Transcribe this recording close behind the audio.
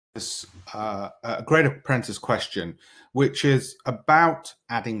this a great apprentice question, which is about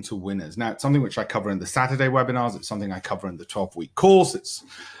adding to winners. Now, it's something which I cover in the Saturday webinars. It's something I cover in the 12-week course.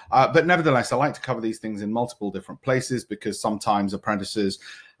 But nevertheless, I like to cover these things in multiple different places because sometimes apprentices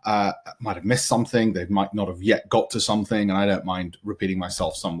might have missed something. They might not have yet got to something, and I don't mind repeating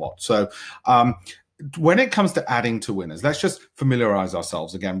myself somewhat. So when it comes to adding to winners, let's just familiarize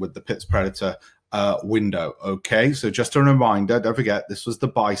ourselves again with the pipspredator window. Okay, so just a reminder, don't forget, this was the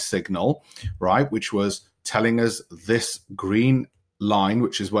buy signal, right, which was telling us this green line,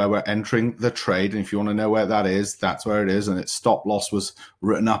 which is where we're entering the trade. And if you want to know where that is, that's where it is. And its stop loss was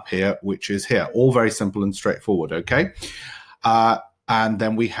written up here, which is here. All very simple and straightforward. Okay. And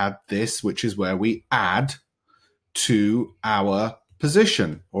then we had this, which is where we add to our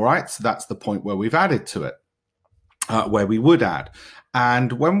position. All right. So that's the point where we've added to it, where we would add.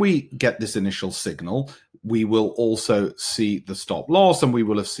 And when we get this initial signal, we will also see the stop loss, and we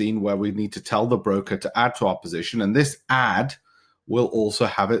will have seen where we need to tell the broker to add to our position. And this add will also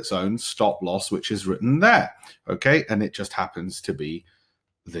have its own stop loss, which is written there. Okay. And it just happens to be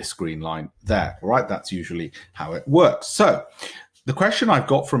this green line there. All right. That's usually how it works. So the question I've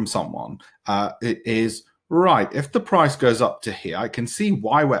got from someone is, right, if the price goes up to here, I can see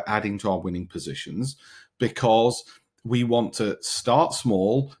why we're adding to our winning positions, because we want to start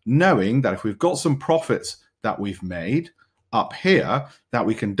small, knowing that if we've got some profits that we've made up here, that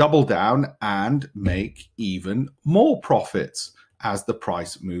we can double down and make even more profits as the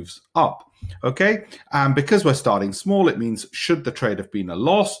price moves up. Okay, and because we're starting small, it means should the trade have been a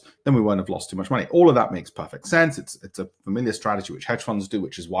loss, then we won't have lost too much money. All of that makes perfect sense. It's a familiar strategy which hedge funds do,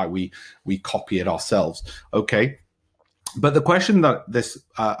 which is why we copy it ourselves. Okay. But the question that this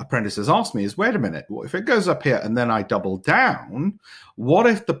apprentice has asked me is, wait a minute, well, if it goes up here and then I double down, what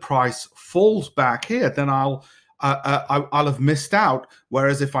if the price falls back here? Then I'll have missed out.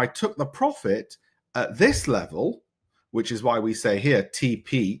 Whereas if I took the profit at this level, which is why we say here,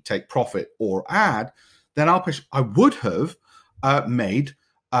 TP, take profit or add, then I would have made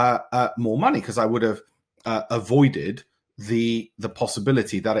more money, because I would have avoided the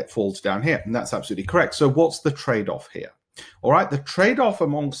possibility that it falls down here. And that's absolutely correct. So what's the trade-off here? All right, the trade-off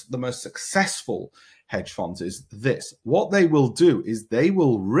amongst the most successful hedge funds is this. What they will do is they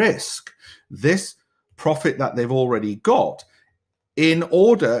will risk this profit that they've already got in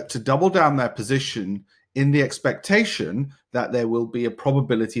order to double down their position in the expectation that there will be a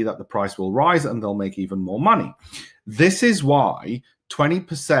probability that the price will rise and they'll make even more money. This is why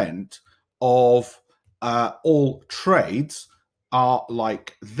 20% of all trades are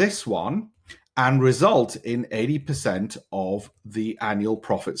like this one and result in 80% of the annual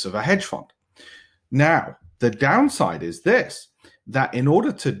profits of a hedge fund. Now, the downside is this, that in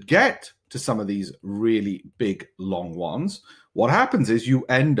order to get to some of these really big long ones, what happens is you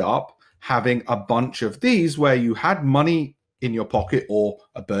end up having a bunch of these where you had money in your pocket or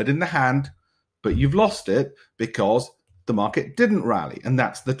a bird in the hand, but you've lost it because the market didn't rally. And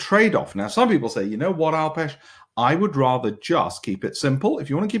that's the trade-off. Now, some people say, you know what, Alpesh, I would rather just keep it simple. If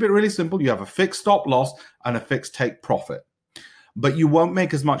you want to keep it really simple, you have a fixed stop loss and a fixed take profit. But you won't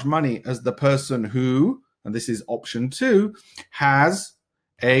make as much money as the person who, and this is option 2, has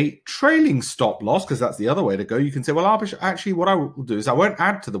a trailing stop loss, because that's the other way to go. You can say, well, Alpesh, actually, what I will do is I won't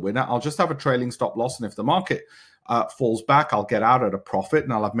add to the winner. I'll just have a trailing stop loss. And if the market falls back, I'll get out at a profit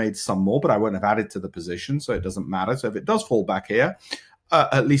and I'll have made some more, but I won't have added to the position. So it doesn't matter. So if it does fall back here,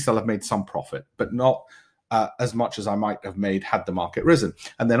 at least I'll have made some profit, but not as much as I might have made had the market risen.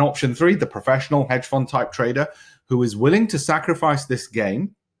 And then option 3, the professional hedge fund type trader who is willing to sacrifice this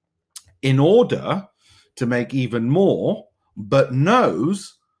gain in order to make even more, but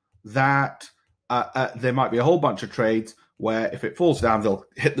knows that there might be a whole bunch of trades where if it falls down, they'll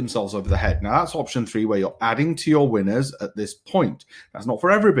hit themselves over the head. Now, that's option 3, where you're adding to your winners at this point. That's not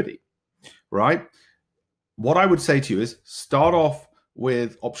for everybody, right? What I would say to you is start off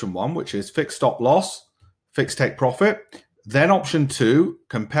with option 1, which is fixed stop loss, fixed take profit. Then option 2,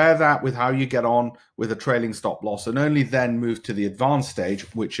 compare that with how you get on with a trailing stop loss, and only then move to the advanced stage,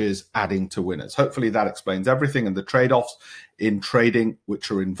 which is adding to winners. Hopefully that explains everything and the trade-offs in trading which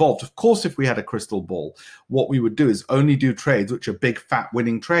are involved. Of course, if we had a crystal ball, what we would do is only do trades which are big, fat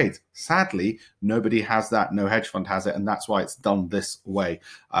winning trades. Sadly, nobody has that. No hedge fund has it. And that's why it's done this way.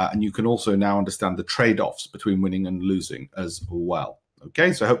 And you can also now understand the trade-offs between winning and losing as well.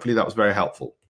 Okay, so hopefully that was very helpful.